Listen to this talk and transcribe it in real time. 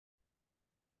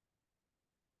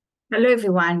Hello,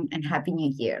 everyone, and Happy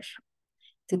New Year.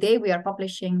 Today, we are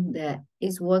publishing the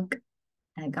ISUOG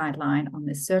guideline on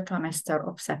the third trimester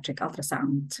obstetric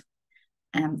ultrasound.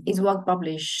 ISUOG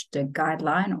published the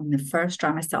guideline on the first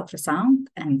trimester ultrasound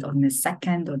and on the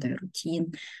second or the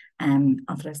routine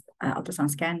ultrasound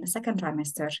scan, the second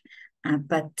trimester,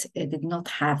 but it did not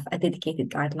have a dedicated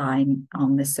guideline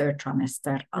on the third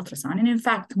trimester ultrasound. And in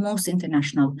fact, most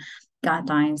international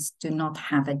guidelines do not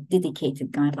have a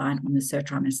dedicated guideline on the third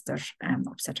trimester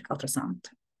obstetric ultrasound.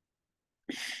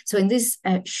 So in this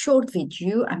short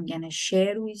video, I'm going to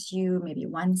share with you maybe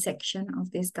one section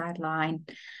of this guideline.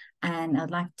 And I'd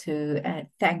like to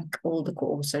thank all the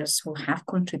co-authors who have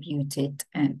contributed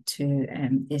to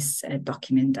this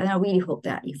document. And I really hope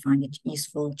that you find it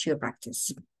useful to your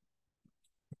practice.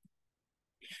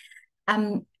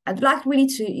 I'd like really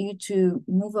you to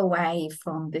move away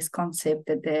from this concept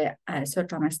that the third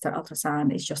trimester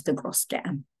ultrasound is just a gross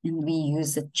scan, and we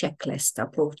use a checklist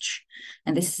approach.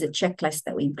 And this is a checklist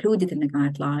that we included in the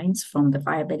guidelines, from the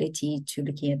viability to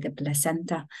looking at the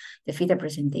placenta, the fetal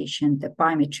presentation, the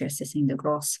biometry assessing the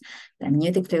gross, the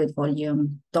amniotic fluid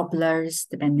volume, Dopplers,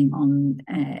 depending on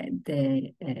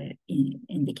the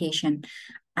indication,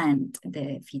 and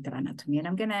the fetal anatomy. And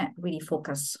I'm going to really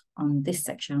focus on this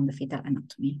section on the fetal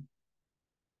anatomy.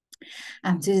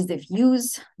 This is the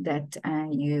views that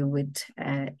you would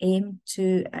aim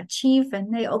to achieve,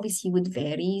 and they obviously would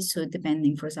vary. So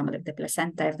depending, for example, if the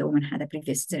placenta, if the woman had a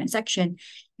previous cesarean section,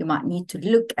 you might need to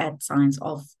look at signs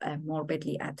of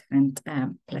morbidly adherent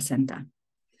placenta.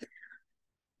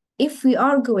 If we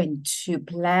are going to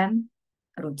plan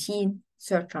a routine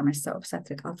third trimester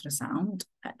obstetric ultrasound,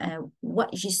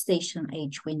 what gestation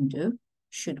age window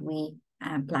should we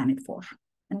plan it for?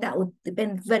 And that would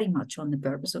depend very much on the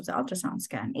purpose of the ultrasound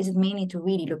scan. Is it mainly to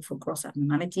really look for gross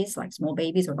abnormalities like small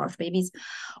babies or large babies?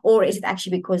 Or is it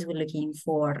actually because we're looking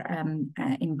for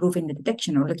improving the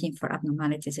detection or looking for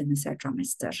abnormalities in the third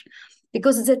trimester?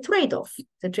 Because it's a trade-off.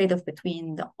 The trade-off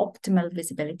between the optimal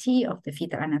visibility of the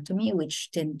fetal anatomy,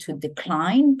 which tend to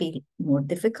decline, be more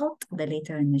difficult the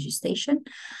later in the gestation,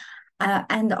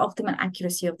 and the optimal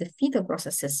accuracy of the fetal gross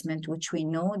assessment, which we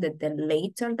know that the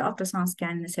later the ultrasound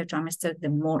scan in the third trimester, the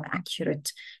more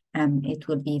accurate it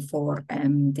will be for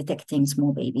detecting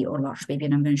small baby or large baby.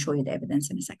 And I'm going to show you the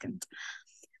evidence in a second.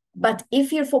 But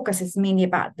if your focus is mainly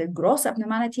about the gross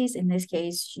abnormalities, in this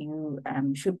case, you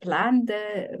should plan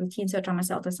the routine third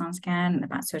trimester ultrasound scan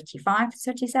about 35 to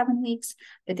 37 weeks.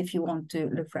 But if you want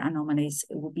to look for anomalies,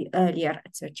 it will be earlier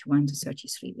at 31 to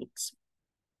 33 weeks.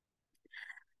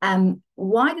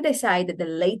 Why did I say that the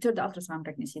later the ultrasound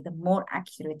pregnancy, the more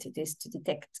accurate it is to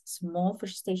detect small for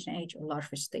gestation age or large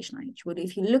for gestation age? Well,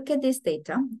 if you look at this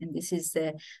data, and this is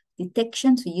the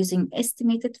detection, so using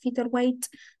estimated fetal weight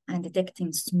and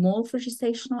detecting small for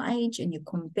gestational age, and you're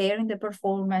comparing the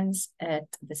performance at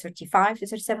the 35 to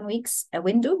 37 weeks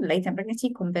window, late in pregnancy,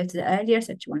 compared to the earlier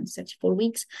 31 to 34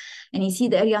 weeks. And you see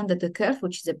the area under the curve,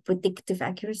 which is a predictive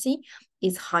accuracy,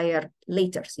 is higher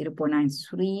later,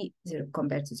 0.93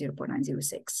 compared to 0.906.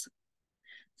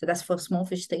 So that's for small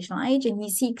for gestational age. And you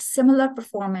see similar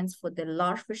performance for the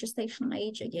large for gestational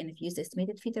age. Again, if you use the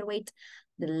estimated fetal weight,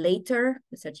 the later,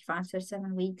 the 35,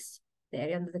 37 weeks, the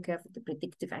area under the curve, the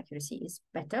predictive accuracy is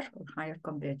better or higher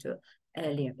compared to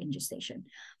earlier in gestation.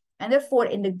 And therefore,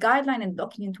 in the guideline and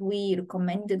document, we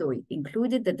recommended or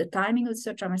included that the timing of the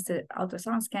third trimester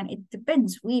ultrasound scan, it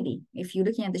depends really. If you're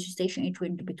looking at the gestation age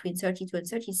window between 32 and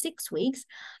 36 weeks,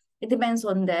 it depends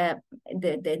on the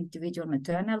individual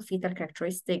maternal fetal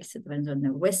characteristics. It depends on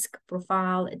the risk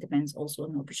profile. It depends also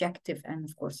on the objective and,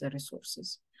 of course, the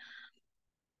resources.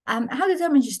 How to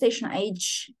determine gestation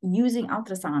age using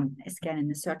ultrasound scan in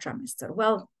the third trimester?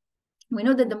 Well, we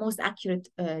know that the most accurate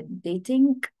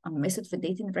dating method for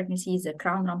dating the pregnancy is a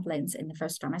crown lump lens in the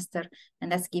first trimester,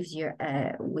 and that gives you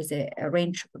with a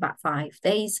range of about 5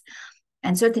 days.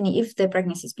 And certainly, if the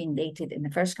pregnancy is being dated in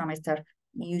the first trimester,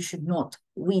 you should not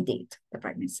redate the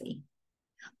pregnancy.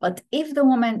 But if the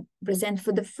woman presents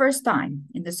for the first time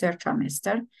in the third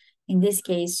trimester, in this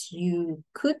case, you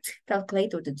could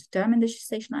calculate or determine the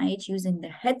gestational age using the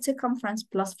head circumference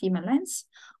plus female lens,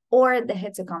 or the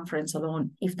head circumference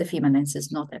alone if the female lens is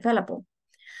not available.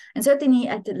 And certainly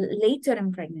at the later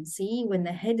in pregnancy, when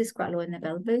the head is quite low in the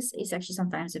pelvis, it's actually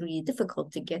sometimes really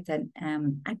difficult to get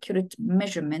an accurate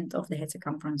measurement of the head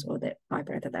circumference or the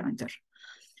vibrator diameter.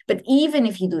 But even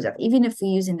if you do that, even if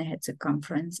we're using the head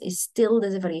circumference, it's still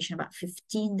there's a variation about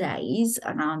 15 days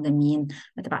around the mean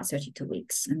at about 32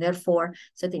 weeks. And therefore,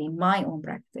 certainly in my own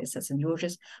practice at St.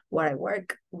 George's, where I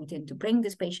work, we tend to bring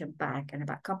this patient back in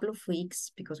about a couple of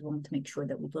weeks because we want to make sure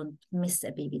that we don't miss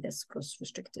a baby that's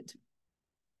cross-restricted.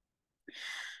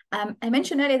 I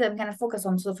mentioned earlier that I'm going to focus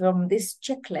on sort of from this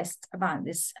checklist about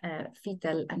this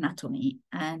fetal anatomy.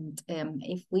 And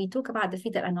if we talk about the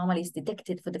fetal anomalies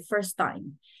detected for the first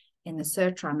time in the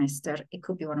third trimester, it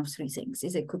could be one of three things.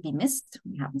 It could be missed.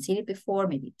 We haven't seen it before,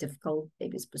 maybe difficult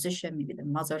baby's position, maybe the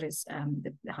mother is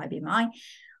the high BMI,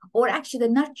 or actually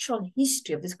the natural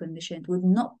history of this condition would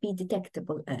not be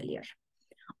detectable earlier.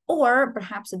 Or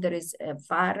perhaps there is a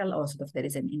viral, or sort of there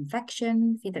is an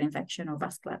infection, fetal infection or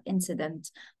vascular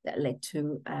incident that led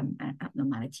to an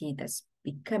abnormality that's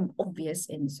become obvious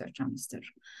in the third trimester.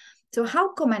 So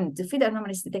how common the fetal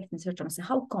anomalies detected in the third trimester?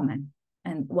 How common,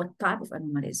 and what type of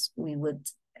anomalies we would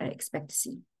expect to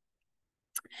see?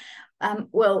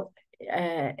 Well,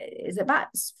 it's about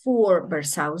 4 per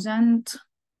 1,000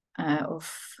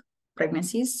 of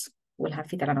pregnancies will have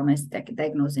fetal anomalies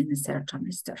diagnosed in the third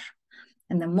trimester.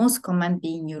 And the most common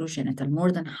being urogenital.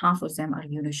 More than half of them are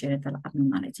urogenital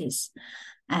abnormalities.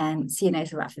 And CNA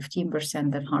is about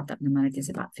 15%, and heart abnormalities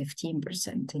about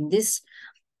 15%. In this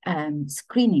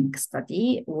screening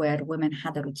study, where women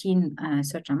had a routine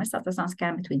third trimester ultrasound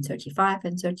scan between 35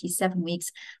 and 37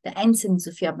 weeks, the incidence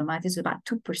of few abnormalities is about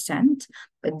 2%.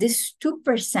 But this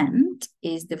 2%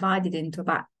 is divided into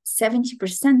about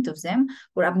 70% of them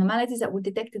were abnormalities that were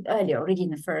detected earlier, already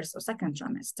in the first or second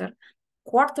trimester.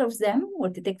 Quarter of them were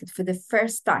detected for the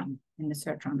first time in the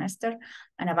third trimester,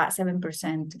 and about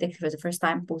 7% detected for the first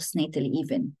time postnatally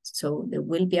even. So there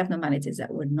will be abnormalities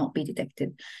that will not be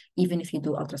detected even if you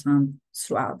do ultrasound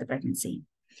throughout the pregnancy.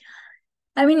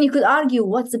 I mean, you could argue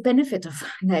what's the benefit of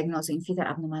diagnosing fetal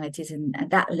abnormalities in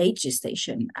that late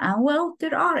gestation? Well,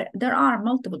 there are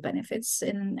multiple benefits,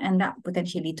 and that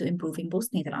potentially lead to improving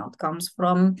postnatal outcomes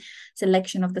from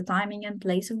selection of the timing and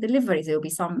place of delivery. There will be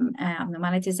some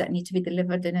abnormalities that need to be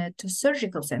delivered in a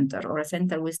surgical center or a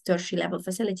center with tertiary level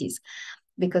facilities,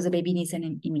 because the baby needs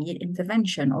an immediate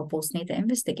intervention or postnatal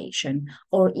investigation,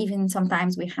 or even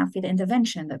sometimes we have fetal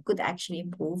intervention that could actually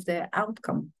improve the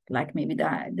outcome, like maybe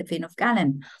the vein of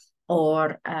Galen,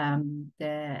 or for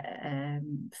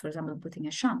example, putting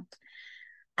a shunt.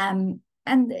 And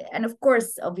of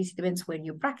course, obviously, depends where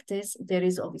you practice. There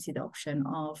is obviously the option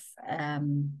of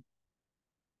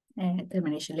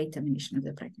late termination of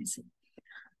the pregnancy.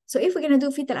 So if we're going to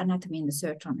do fetal anatomy in the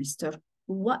third trimester,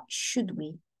 what should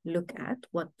we look at?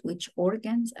 Which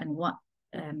organs and what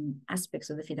aspects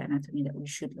of the fetal anatomy that we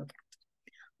should look at?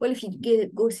 Well, if you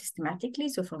go systematically,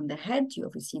 so from the head, you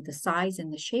obviously see the size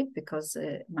and the shape, because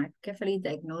microcephaly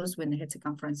diagnosed when the head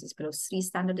circumference is below 3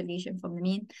 standard deviation from the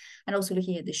mean, and also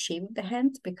looking at the shape of the head,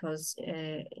 because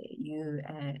you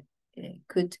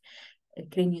could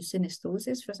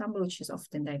craniosynostosis, for example, which is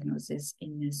often diagnosed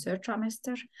in the third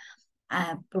trimester.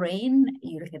 Brain,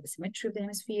 you look at the symmetry of the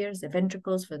hemispheres, the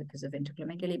ventricles because of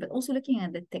ventriculomegaly, but also looking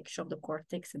at the texture of the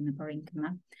cortex and the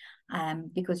parenchyma,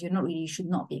 because you should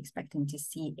not be expecting to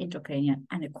see intracranial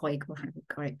anechoic or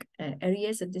hypoechoic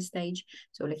areas at this stage.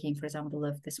 So looking, for example,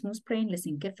 of the smooth brain,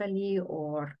 lissencephaly,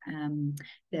 or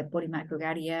the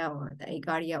polymicrogyria or the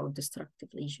agaria or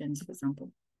destructive lesions, for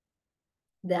example.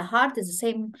 The heart is the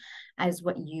same as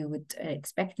what you would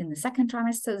expect in the second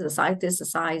trimester: the situs, the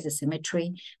size, the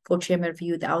symmetry, four-chamber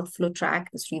view, the outflow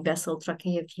tract, the 3-vessel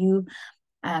trachea view.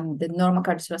 The normal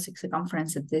cardiothoracic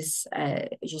circumference at this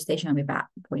gestation will be about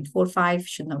 0.45,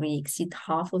 should not really exceed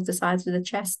half of the size of the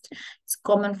chest. It's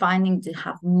common finding to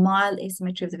have mild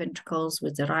asymmetry of the ventricles,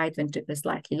 with the right ventricle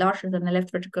slightly larger than the left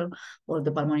ventricle, or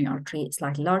the pulmonary artery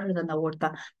slightly larger than the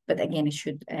aorta. But again, it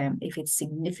should, if it's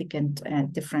significant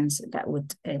difference, that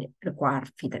would require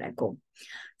fetal echo.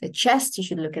 The chest, you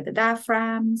should look at the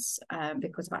diaphragms,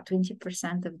 because about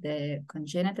 20% of the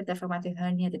congenital diaphragmatic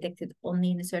hernia detected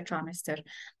only in the third trimester,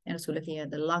 and also looking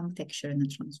at the lung texture in the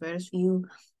transverse view.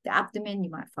 The abdomen, you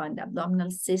might find the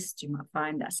abdominal cyst, you might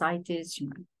find the ascites, you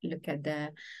might look at the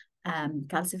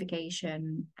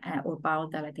calcification or bowel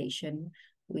dilatation,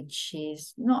 which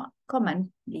is not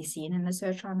commonly seen in the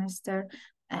third trimester,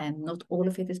 and not all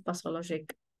of it is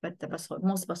pathologic, but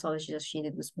most pathology is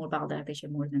associated with small bowel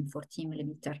dilatation more than 14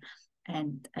 millimeter,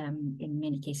 and in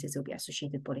many cases will be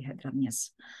associated with polyhydramnias.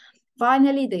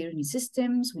 Finally, the urinary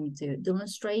systems, we need to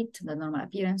demonstrate the normal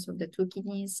appearance of the 2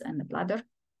 kidneys and the bladder,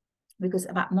 because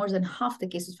about more than half the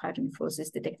cases of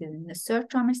hydronephrosis detected in the third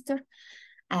trimester.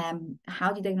 How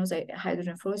do you diagnose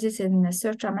hydronephrosis in the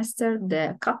third trimester?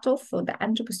 The cutoff for the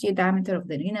anteroposterior diameter of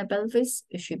the renal pelvis,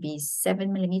 it should be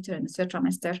 7 millimeter in the third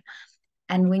trimester.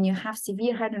 And when you have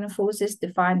severe hydronephrosis,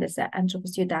 defined as an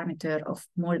anteroposterior diameter of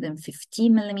more than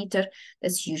 15 millimeter,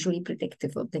 that's usually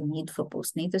predictive of the need for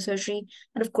postnatal surgery.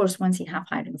 And of course, once you have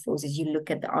hydronephrosis, you look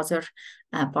at the other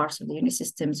parts of the urinary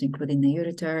systems, including the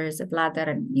ureters, the bladder,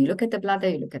 and you look at the bladder,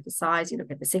 you look at the size, you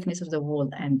look at the thickness of the wall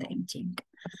and the emptying.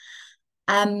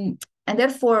 And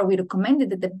therefore, we recommended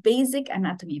that the basic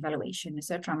anatomy evaluation in the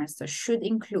third trimester should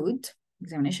include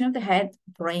examination of the head,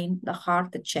 brain, the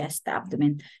heart, the chest, the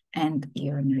abdomen, and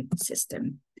urinary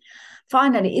system.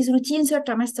 Finally, is routine third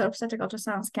trimester obstetric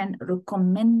ultrasound scan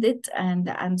recommended? And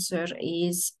the answer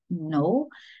is no.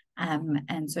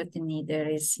 And certainly there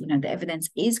is, the evidence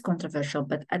is controversial,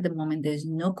 but at the moment there's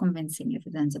no convincing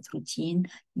evidence that routine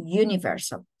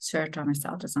universal third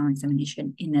trimester ultrasound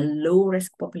examination in a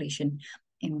low-risk population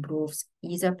improves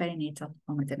either perinatal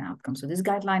or maternal outcome. So this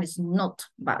guideline is not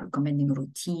about recommending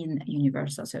routine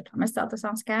universal third trimester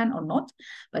ultrasound scan or not,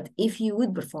 but if you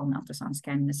would perform an ultrasound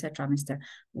scan in the third trimester,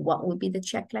 what would be the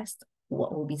checklist?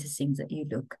 What will be the things that you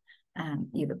look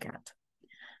at?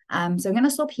 So I'm going to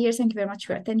stop here. Thank you very much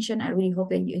for your attention. I really hope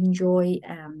that you enjoy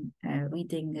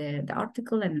reading the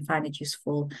article and find it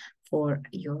useful for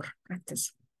your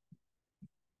practice.